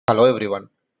Hello everyone,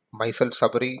 myself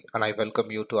Sabri and I welcome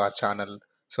you to our channel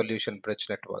Solution Bridge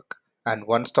Network and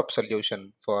one-stop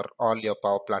solution for all your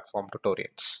Power Platform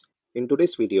tutorials. In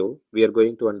today's video, we are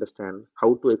going to understand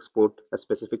how to export a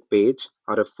specific page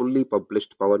or a fully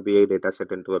published Power BI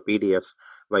dataset into a PDF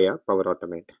via Power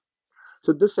Automate.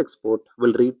 So this export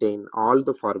will retain all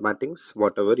the formattings,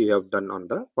 whatever you have done on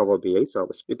the Power BI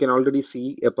service. You can already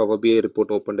see a Power BI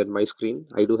report opened in my screen.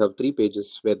 I do have 3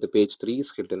 pages where the page 3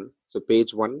 is hidden. So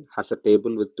page 1 has a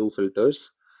table with 2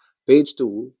 filters. Page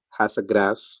 2 has a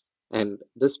graph, and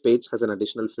this page has an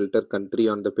additional filter country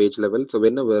on the page level. So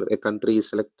whenever a country is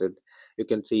selected, you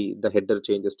can see the header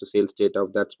changes to sales data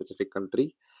of that specific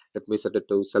country. Let me set it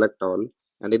to select all.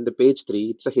 And in the page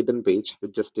 3, it's a hidden page,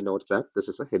 which just denotes that this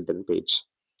is a hidden page.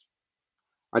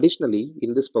 Additionally,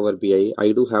 in this Power BI,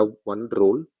 I do have one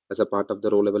role as a part of the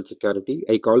row level security.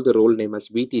 I call the role name as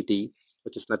BTT,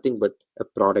 which is nothing but a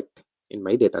product in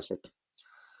my dataset.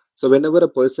 So whenever a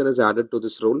person is added to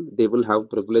this role, they will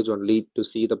have privilege only to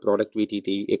see the product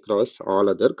VTT across all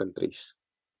other countries.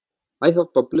 I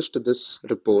have published this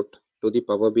report to the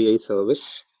Power BI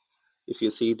service. If you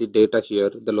see the data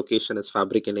here, the location is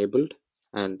Fabric enabled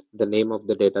and the name of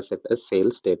the data set is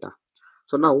sales data.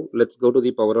 So now let's go to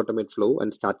the Power Automate flow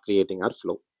and start creating our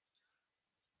flow.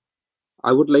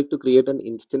 I would like to create an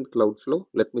instant cloud flow.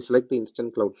 Let me select the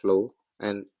instant cloud flow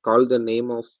and call the name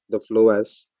of the flow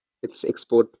as its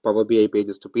export Power BI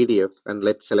pages to PDF, and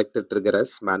let's select the trigger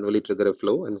as manually trigger a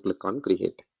flow and click on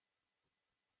create.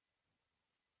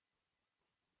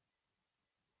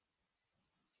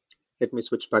 Let me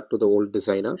switch back to the old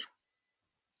designer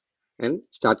and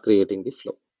start creating the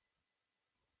flow.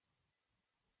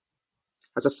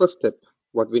 As a first step,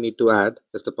 what we need to add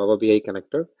is the Power BI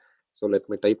connector. So let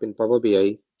me type in Power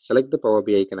BI, select the Power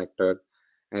BI connector,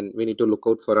 and we need to look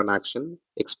out for an action,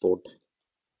 export.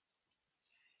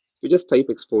 If you just type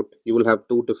export, you will have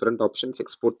two different options: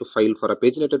 export to file for a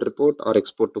paginated report or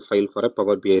export to file for a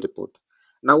Power BI report.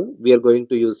 Now we are going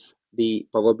to use the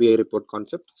Power BI report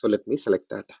concept. So let me select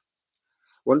that.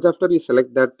 Once after you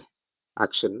select that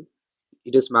action,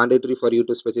 it is mandatory for you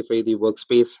to specify the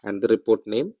workspace and the report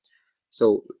name.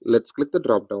 So let's click the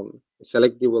drop down,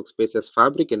 select the workspace as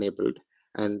Fabric enabled,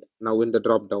 and now in the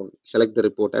drop down, select the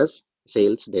report as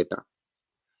sales data.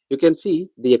 You can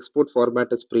see the export format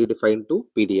is predefined to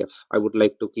PDF. I would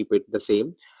like to keep it the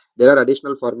same. There are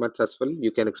additional formats as well.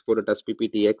 You can export it as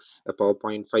PPTX, a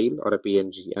PowerPoint file, or a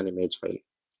PNG, an image file.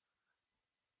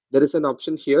 There is an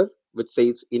option here which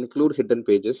says include hidden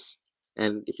pages.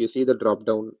 And if you see the drop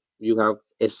down, you have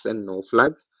yes and no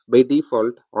flag. By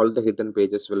default, all the hidden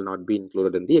pages will not be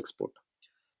included in the export.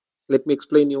 Let me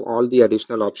explain you all the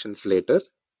additional options later.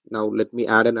 Now let me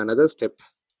add in another step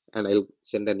and I'll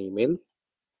send an email.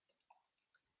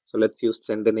 So let's use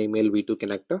send an email V2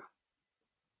 connector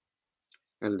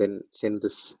and then send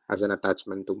this as an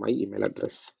attachment to my email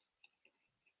address.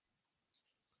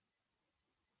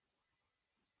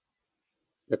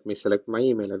 Let me select my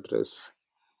email address.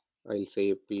 I'll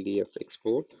say PDF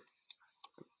export.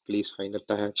 Please find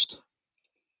attached.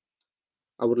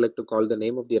 I would like to call the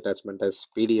name of the attachment as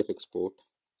PDF export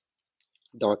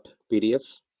dot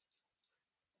PDF,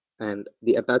 and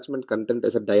the attachment content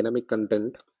is a dynamic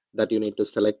content that you need to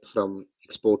select from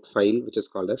export file, which is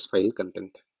called as file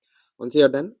content. Once you are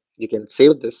done, you can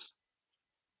save this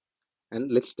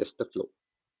and let's test the flow.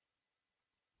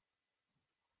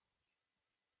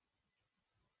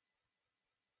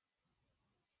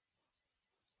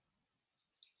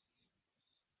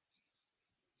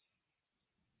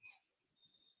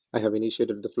 I have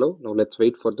initiated the flow. Now let's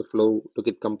wait for the flow to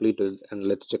get completed and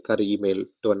let's check our email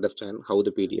to understand how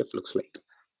the PDF looks like.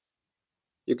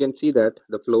 You can see that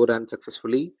the flow ran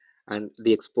successfully and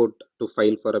the export to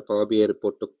file for a Power BI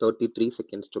report took 33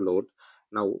 seconds to load.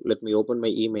 Now let me open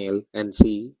my email and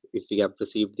see if we have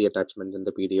received the attachment in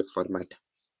the PDF format.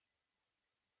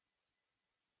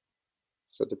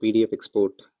 So the PDF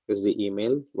export is the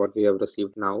email what we have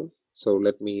received now. So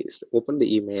let me open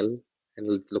the email and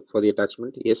look for the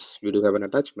attachment. Yes, we do have an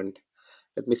attachment.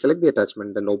 Let me select the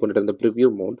attachment and open it in the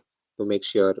preview mode to make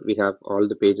sure we have all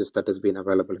the pages that has been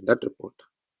available in that report.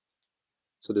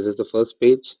 So this is the first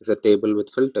page, is a table with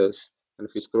filters, and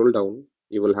if you scroll down,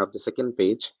 you will have the second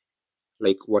page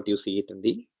like what you see it in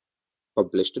the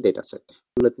published dataset.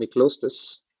 Let me close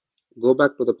this, go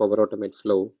back to the Power Automate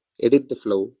flow, edit the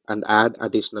flow, and add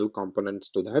additional components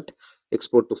to that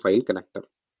export to file connector.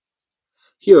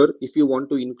 Here, if you want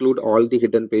to include all the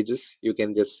hidden pages, you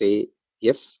can just say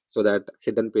yes, so that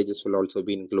hidden pages will also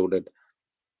be included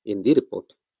in the report.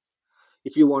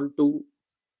 If you want to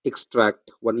extract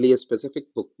only a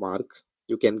specific bookmark,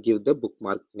 you can give the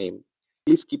bookmark name.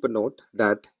 Please keep a note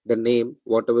that the name,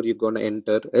 whatever you're going to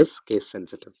enter, is case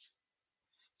sensitive.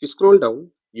 If you scroll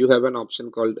down, you have an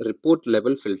option called report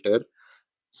level filter.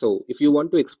 So if you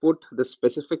want to export the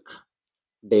specific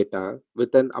data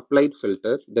with an applied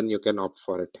filter, then you can opt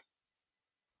for it.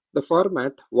 The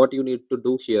format, what you need to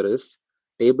do here is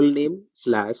table name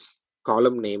slash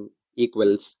column name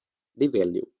equals the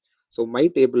value. So my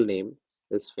table name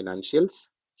is financials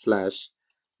slash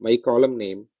my column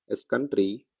name is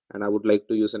country, and I would like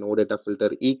to use an OData filter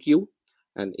EQ,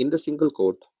 and in the single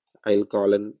quote I'll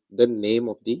call in the name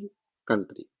of the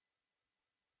country.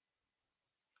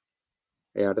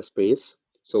 I add a space.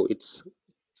 So it's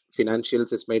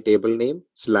financials is my table name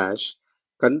slash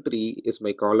country is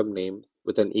my column name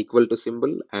with an equal to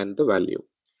symbol and the value.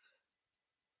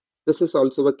 This is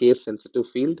also a case sensitive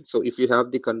field. So if you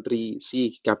have the country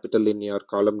C capital in your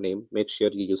column name, make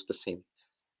sure you use the same.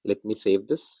 Let me save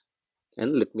this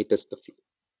and let me test the flow.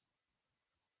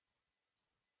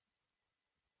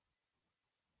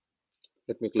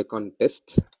 Let me click on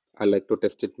test. I like to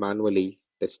test it manually,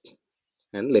 test,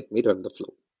 and let me run the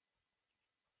flow.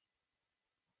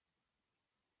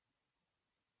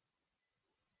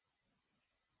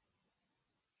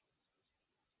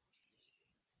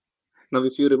 Now,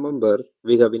 if you remember,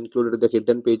 we have included the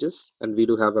hidden pages and we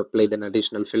do have applied an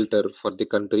additional filter for the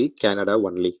country Canada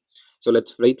only. So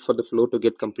let's wait for the flow to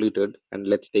get completed and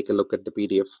let's take a look at the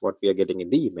PDF, what we are getting in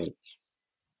the email.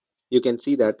 You can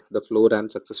see that the flow ran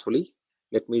successfully.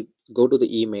 Let me go to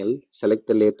the email, select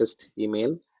the latest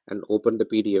email and open the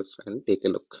PDF and take a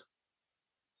look.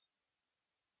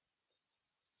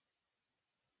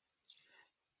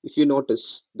 If you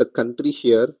notice, the country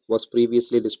here was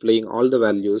previously displaying all the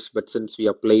values, but since we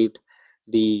applied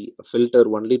the filter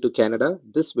only to Canada,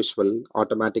 this visual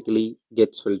automatically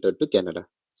gets filtered to Canada.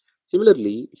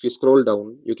 Similarly, if you scroll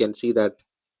down, you can see that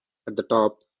at the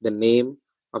top, the name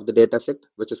of the dataset,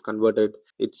 which is converted,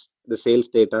 it's the sales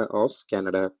data of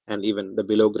Canada, and even the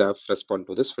below graph respond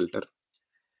to this filter.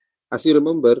 As you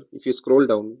remember, if you scroll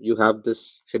down, you have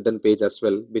this hidden page as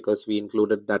well because we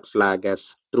included that flag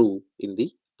as true in the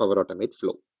Power Automate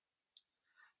flow.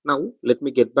 Now, let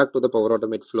me get back to the Power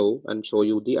Automate flow and show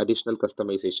you the additional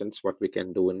customizations what we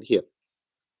can do in here.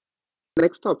 The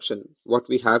next option, what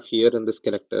we have here in this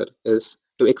connector is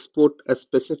to export a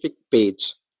specific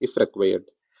page if required.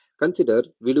 Consider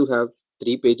we do have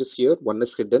 3 pages here. One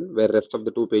is hidden where rest of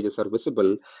the 2 pages are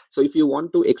visible. So if you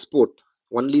want to export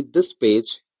only this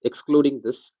page, excluding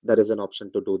this, there is an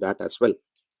option to do that as well.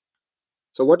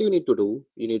 So what you need to do,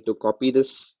 you need to copy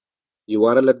this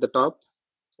URL at the top,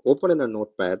 open in a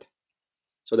notepad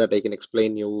so that I can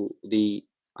explain you the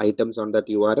items on that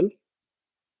URL.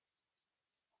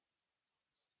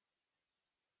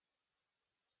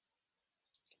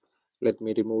 Let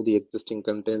me remove the existing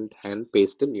content and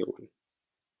paste the new one.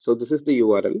 So this is the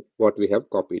URL what we have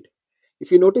copied.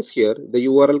 If you notice here, the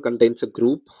URL contains a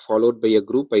group followed by a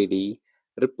group ID,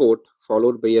 report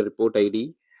followed by a report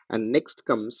ID, and next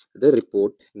comes the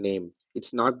report name.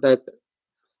 It's not that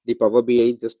the Power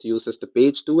BI just uses the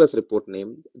page 2 as report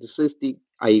name. This is the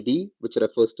ID which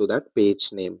refers to that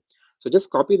page name. So just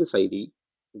copy this ID,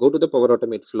 go to the Power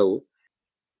Automate flow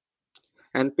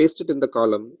and paste it in the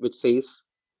column which says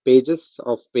pages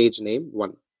of page name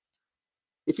 1.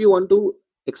 If you want to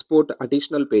export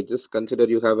additional pages, consider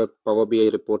you have a Power BI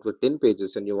report with 10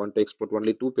 pages and you want to export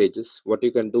only 2 pages. What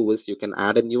you can do is you can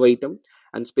add a new item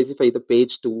and specify the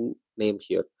page 2 name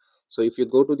here. So if you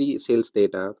go to the sales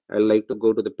data, I like to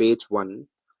go to the page 1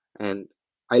 and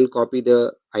I'll copy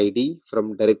the ID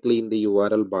from directly in the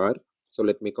URL bar. So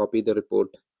let me copy the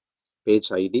report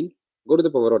page ID, go to the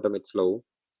Power Automate flow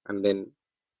and then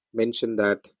mention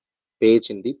that page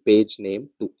in the page name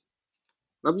 2.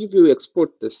 Now, if you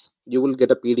export this, you will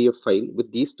get a PDF file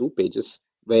with these 2 pages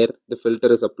where the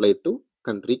filter is applied to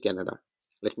country Canada.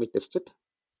 Let me test it.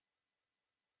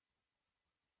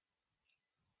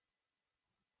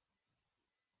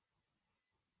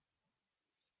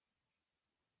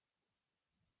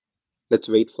 Let's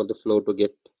wait for the flow to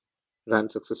get ran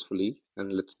successfully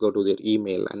and let's go to their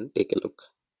email and take a look.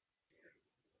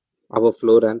 Our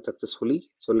flow ran successfully.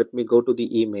 So let me go to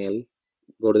the email,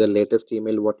 go to the latest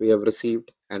email what we have received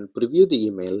and preview the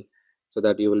email so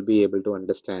that you will be able to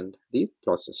understand the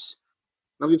process.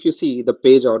 Now, if you see, the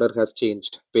page order has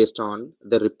changed based on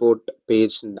the report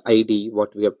page ID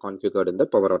what we have configured in the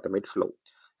Power Automate flow.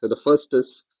 So the first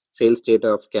is sales data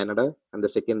of Canada and the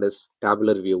second is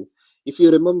tabular view. If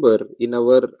you remember in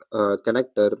our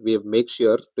connector, we have made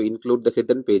sure to include the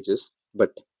hidden pages, but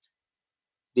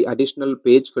the additional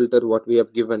page filter what we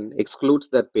have given excludes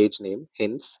that page name.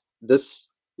 Hence, this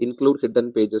include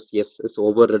hidden pages, yes, is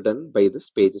overridden by this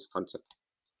pages concept.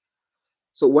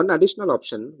 So one additional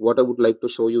option, what I would like to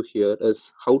show you here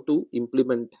is how to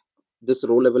implement this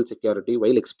row level security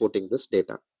while exporting this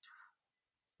data.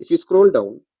 If you scroll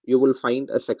down, you will find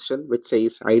a section which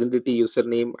says identity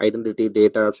username, identity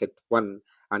data set 1,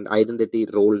 and identity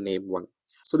role name 1.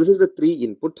 So this is the three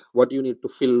input what you need to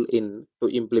fill in to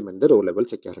implement the row level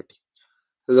security.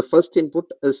 So the first input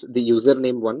is the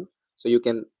username one. So you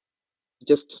can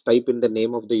just type in the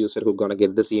name of the user who gonna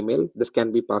get this email. This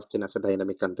can be passed in as a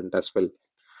dynamic content as well.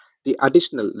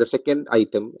 The second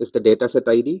item is the dataset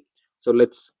ID. So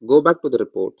let's go back to the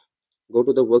report, go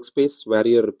to the workspace where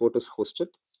your report is hosted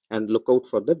and look out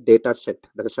for the dataset,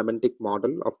 the semantic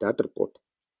model of that report.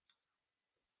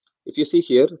 If you see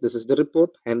here, this is the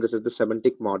report and this is the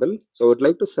semantic model. So I would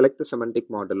like to select the semantic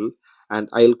model and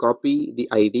I'll copy the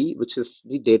ID, which is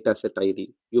the dataset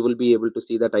ID. You will be able to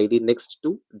see that ID next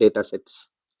to datasets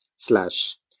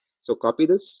slash. So copy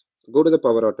this, go to the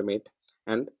Power Automate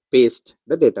and paste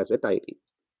the dataset ID.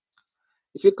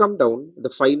 If you come down,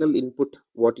 the final input,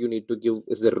 what you need to give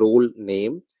is the role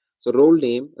name. So role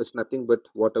name is nothing but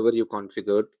whatever you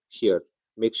configured here.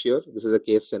 Make sure this is a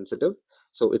case sensitive.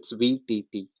 So it's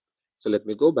VTT. So let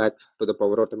me go back to the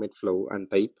Power Automate flow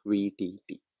and type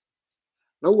VTT.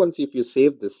 Now once if you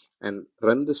save this and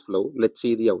run this flow, let's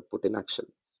see the output in action.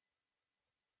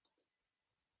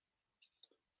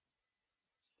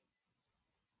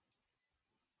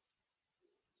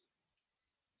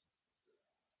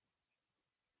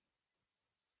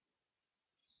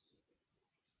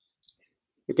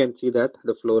 You can see that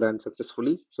the flow ran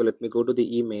successfully. So let me go to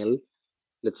the email.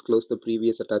 Let's close the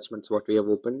previous attachments what we have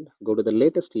opened. Go to the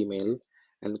latest email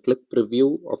and click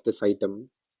preview of this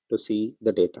item to see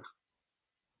the data.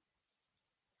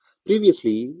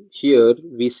 Previously, here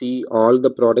we see all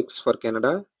the products for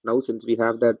Canada. Now, since we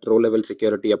have that row level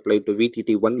security applied to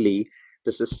VTT only,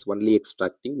 this is only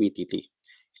extracting VTT.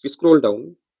 If you scroll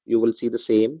down, you will see the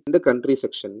same. In the country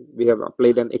section, we have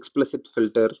applied an explicit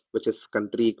filter, which is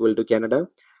country equal to Canada.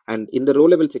 And in the row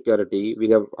level security, we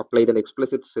have applied an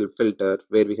explicit filter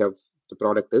where we have the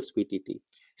product is VTT.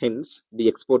 Hence, the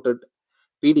exported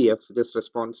PDF just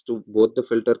responds to both the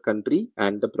filter country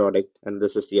and the product, and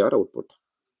this is your output.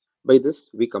 By this,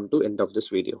 we come to end of this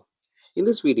video. In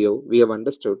this video, we have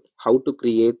understood how to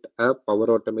create a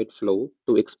Power Automate flow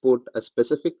to export a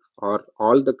specific or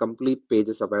all the complete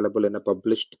pages available in a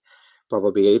published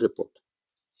Power BI report.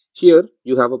 Here,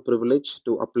 you have a privilege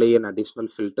to apply an additional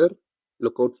filter,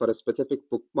 look out for a specific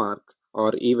bookmark,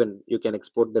 or even you can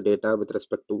export the data with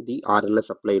respect to the RLS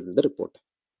applied in the report.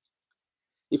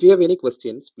 If you have any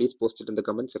questions, please post it in the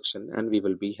comment section and we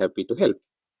will be happy to help.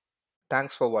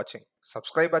 Thanks for watching.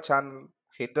 Subscribe our channel,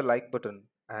 hit the like button,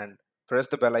 and press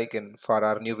the bell icon for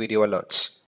our new video alerts.